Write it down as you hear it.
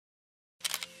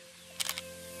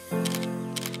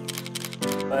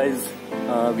Guys,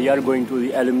 we are going to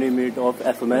the alumni meet of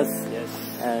FMS. Yes.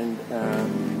 And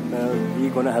we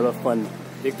gonna have a fun.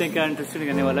 देखते हैं क्या interesting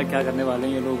करने वाला है, क्या करने वाले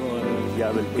हैं ये लोग और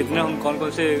कितने हम कौन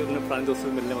कौन से अपने पुराने दोस्तों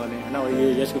से मिलने वाले हैं ना। और ये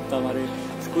यश गुप्ता हमारे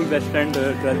school best friend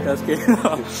 12th class के।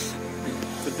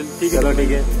 तो ठीक है, चलो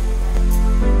ठीक है।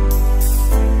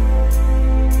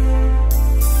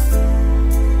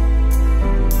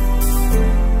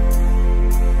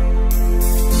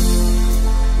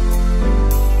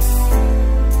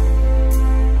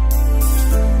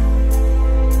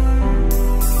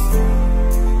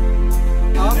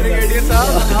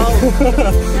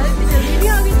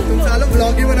 तुम सालों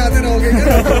ब्लॉग ही बनाते रहोगे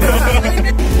क्या?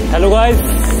 हेलो गाइस,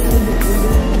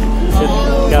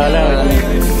 क्या हाल है?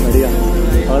 बढ़िया।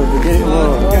 और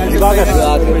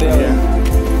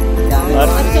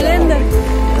चले अंदर,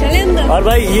 चले अंदर। और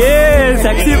भाई ये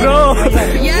सेक्सी ब्रो।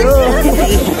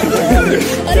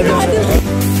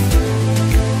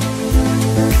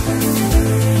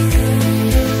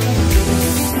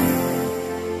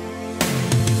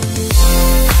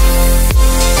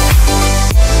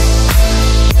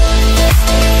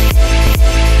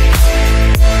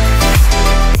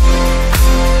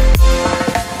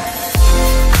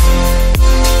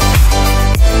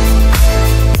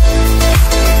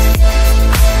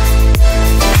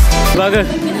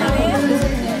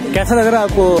 कैसा लग रहा है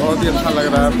आपको? बहुत ही अच्छा लग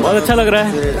रहा है। बहुत अच्छा लग रहा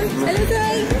है।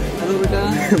 हेलो बेटा,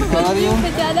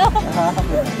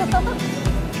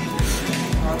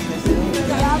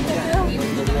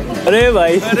 अरे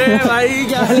भाई,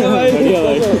 क्या हाल है भाई? बढ़िया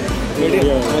भाई,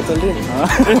 बढ़िया चल रही है।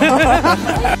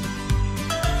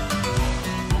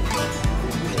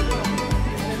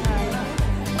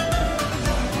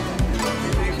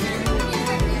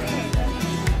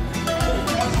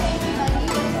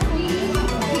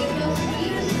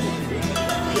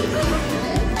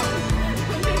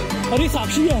 अरे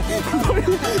साक्षी है।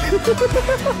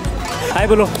 हाय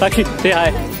बोलो साक्षी, से हाय।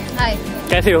 हाय,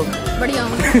 कैसे हो? बढ़िया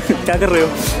हूँ। क्या कर रहे हो?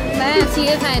 मैं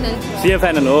सीए फाइनल। सीए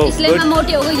फाइनल हो? इसलिए मैं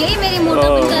मोटी हो गई, यही मेरी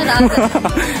मोटापन का राज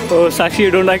है। ओ साक्षी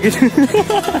डोंट लाइक इट।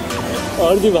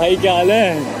 और जी भाई क्या हाल है?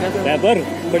 रैपर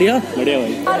बढ़िया बढ़िया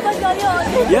भाई।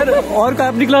 यार और का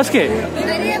अपनी क्लास के?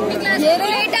 मैंने अपनी क्लास ये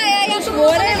लेट आया या तो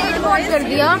लेट बहुत कर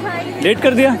दिया। लेट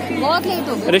कर दिया? बहुत लेट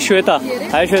हो गया। अरे श्वेता,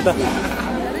 हाय श्वेता।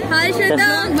 हाय श्वेता,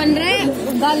 बन रहे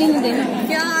गाली नहीं देना।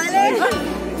 क्या हाल है?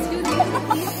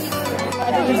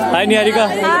 हाय निहारिका।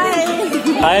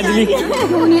 हाय अंजलि।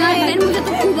 मुझे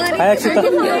तो खूब आ रही है। हाय अक्षिता।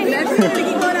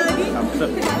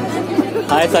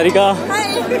 हाय सारिका।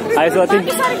 हाय स्वाति।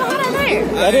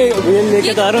 अरे ये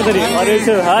लेके तो आ रहा हूँ तेरी। अरे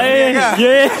हाय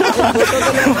ये।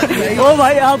 ओ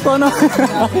भाई आप कौन हो?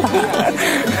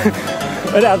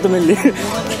 अरे आप तो मिल लिए।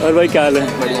 और भाई क्या हाल है?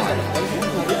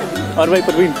 और भाई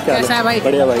प्रवीण क्या हाल है?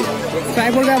 बढ़िया भाई।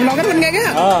 ट्राइपॉड का ब्लॉगर बन गया क्या?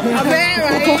 हाँ। अबे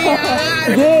भाई यार,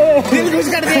 दिल खुश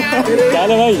कर दिया। क्या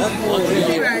हाल है भाई?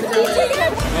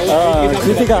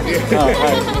 कृतिका। हाँ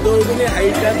हाय।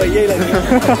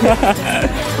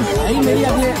 भाई मेरी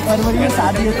अभी फरवरी में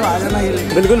शादी है तो आ जाना।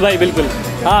 बिल्कुल भाई बिल्कुल।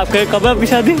 हाँ कब है आपकी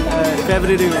शादी?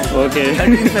 फरवरी में। ओके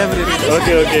फरवरी।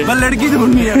 Okay okay. बस लड़की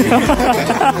ढूंढनी है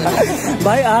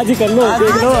भाई आज ही कर लो,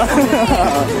 देख लो।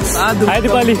 हाय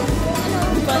दीपाली।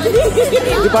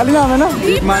 दीपाली नाम है ना?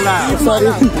 माला। सॉरी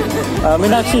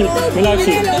मीनाक्षी।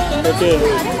 मीनाक्षी ओके।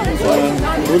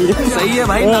 भूल गया। सही है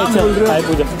भाई, नाम बोल रहे हो। हाय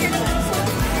पूजा।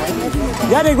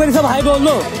 यार एक बार सब हाय बोल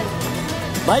दो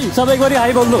भाई, सब एक बार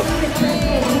हाय बोल दो।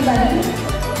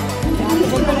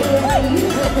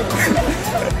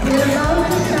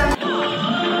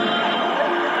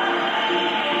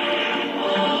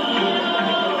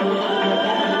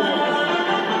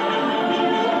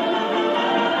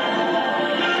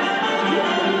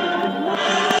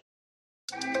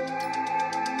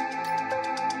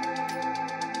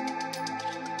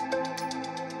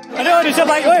 अरे ऋषभ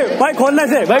भाई, ओए भाई खोलने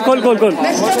से भाई, खोल खोल खोल।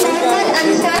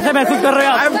 कैसे महसूस कर रहे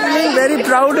हैं आप? I am feeling very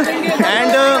proud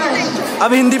and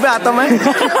अब हिंदी पे आता मैं।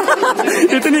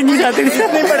 इतनी इंग्लिश आती नहीं,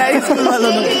 इतनी पढ़ाई स्कूल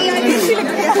वालों ने।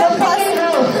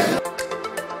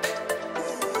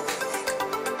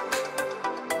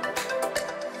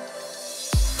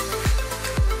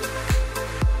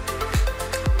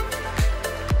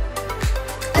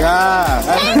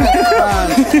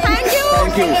 Thank you.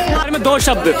 बारे में दो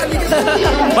शब्द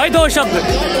भाई, दो शब्द।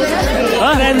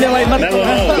 हाँ रहने दे भाई, मत दो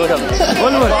शब्द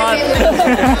बोल बोल।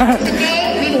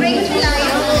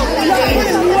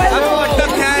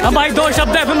 हाँ भाई दो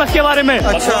शब्द है FMS के बारे में।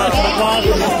 अच्छा,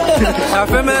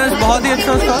 FMS बहुत ही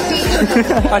अच्छा था,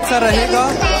 अच्छा रहेगा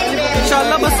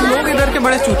इंशाल्लाह। बस लोग इधर के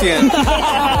बड़े चूतिए हैं।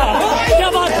 क्या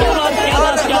बात क्या बात क्या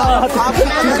बात क्या बात।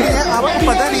 आपको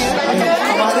पता नहीं है,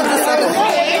 हमारे जो सर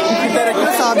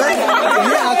डायरेक्टर साहब है,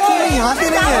 ये एक्चुअली यहाँ से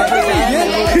नहीं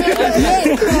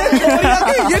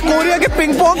ये कोरिया के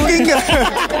पिंग पोंग किंग है।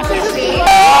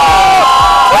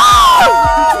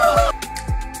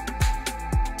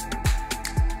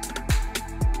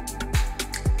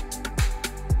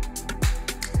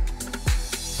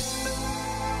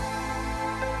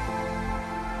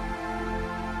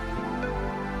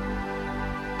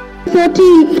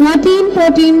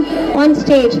 Fourteen on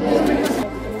stage.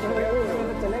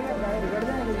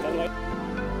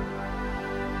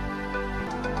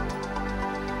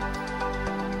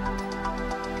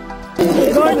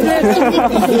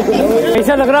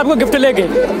 कैसा लग रहा है आपको गिफ्ट लेके?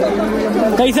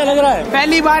 कैसा लग रहा है?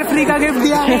 पहली बार फ्री का गिफ्ट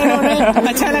दिया है इन्होंने,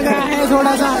 अच्छा लग रहा है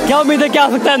थोड़ा सा। क्या उम्मीद है, क्या आ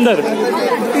सकता है अंदर?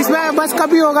 इसमें बस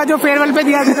कभी होगा जो फेयरवेल पे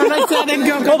दिया था।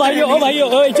 ओ भाई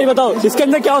एक चीज बताओ, इसके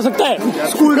अंदर क्या हो सकता है?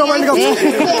 स्कूल का वर्ल्ड कप।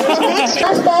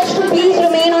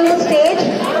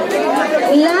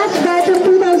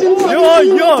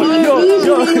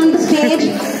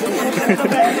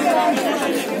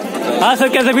 हाँ सर,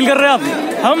 कैसे फील कर रहे हैं आप?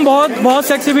 हम बहुत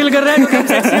सेक्सी फील कर रहे हैं,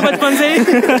 सेक्सी बचपन से ही।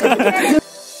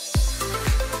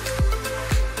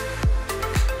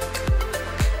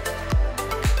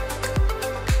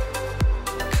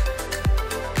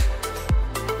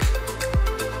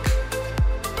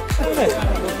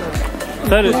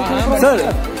 सर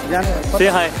से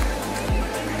हाय।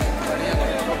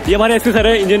 ये हमारे एसपी सर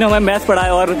है, जिन्होंने हमें मैथ्स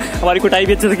पढ़ाया और हमारी कुटाई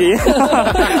भी अच्छे से की है।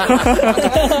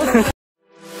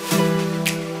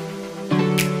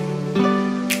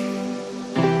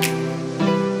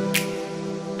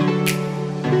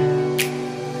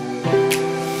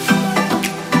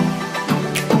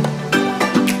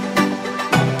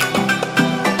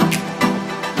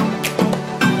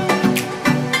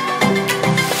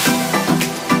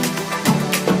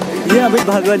 ये अमित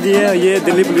भागवत जी है, ये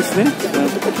दिल्ली पुलिस में।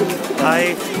 हाय।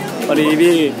 और ये भी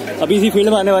अभी इसी फील्ड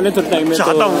में आने वाले थोड़े टाइम में।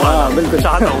 चाहता हूँ, हाँ बिल्कुल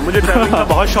चाहता हूँ, मुझे ट्रैवलिंग का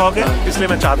बहुत शौक है, इसलिए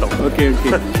मैं चाहता हूँ। ओके।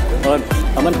 और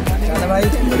अमन भाई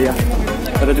बढ़िया।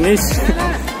 रजनीश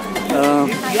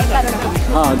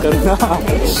हाँ करना।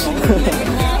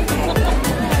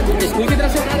 स्कूल की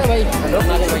तरफ से बना रहा भाई?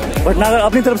 भटनागर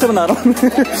अपनी तरफ से बना रहा हूँ।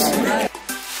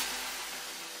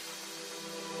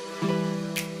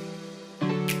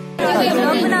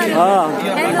 हाँ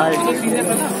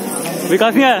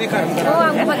विकास नहीं आया?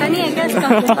 आपको पता नहीं है क्या इसका?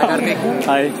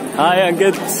 हाय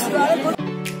अंकित।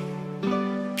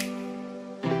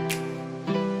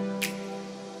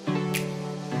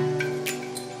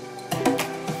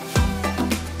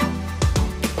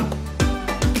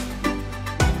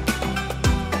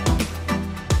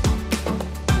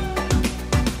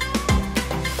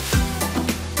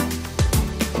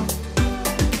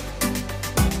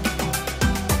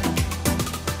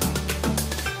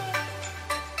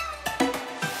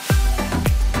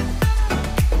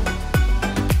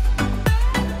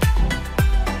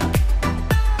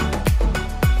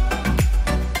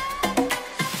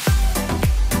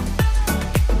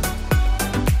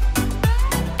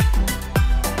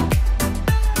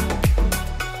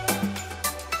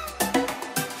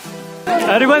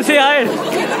 Everyone say hi.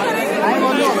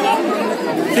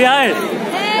 Say hi.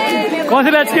 कौन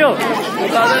से बैच के हो?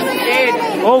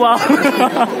 2008. ओह वाह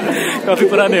काफी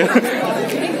पुराने हो।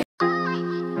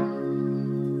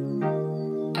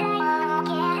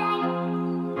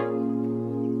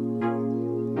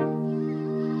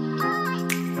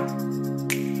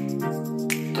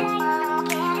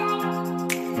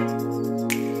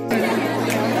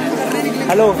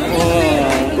 हेलो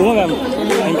उमा मैम,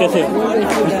 कैसे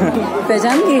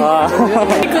पहचान की?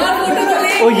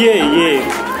 ओ ये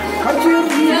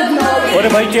अरे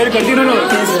भाई चेयर करती ना।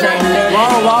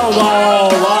 वाह वाह वाह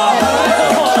वाह।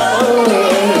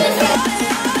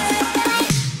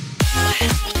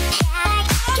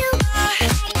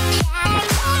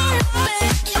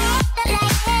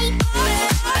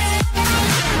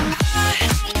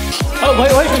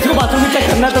 भाई किसी को बाथरूम में चेक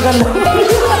करना तो कर लो।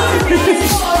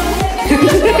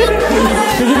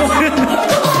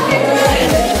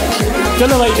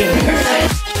 चलो भाई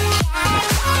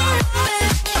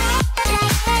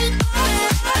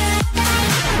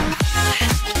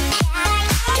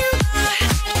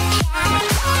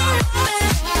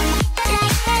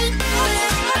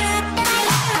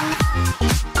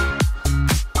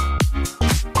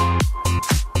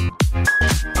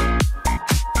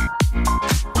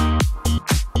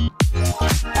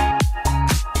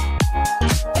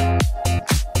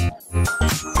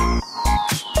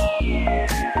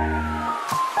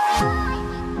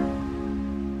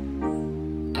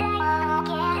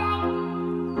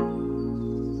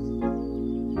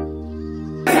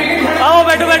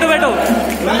बैठो बैठो बैठो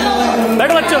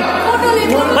बैठो बच्चों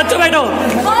बच्चों बैठो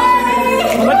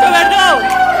बच्चों बैठ जाओ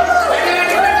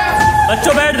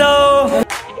बच्चों बैठ जाओ।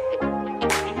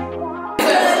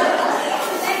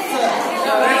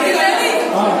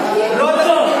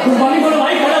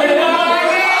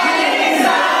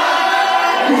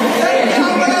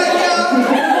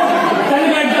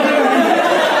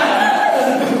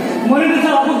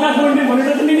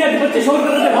 बच्चे शोर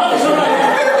कर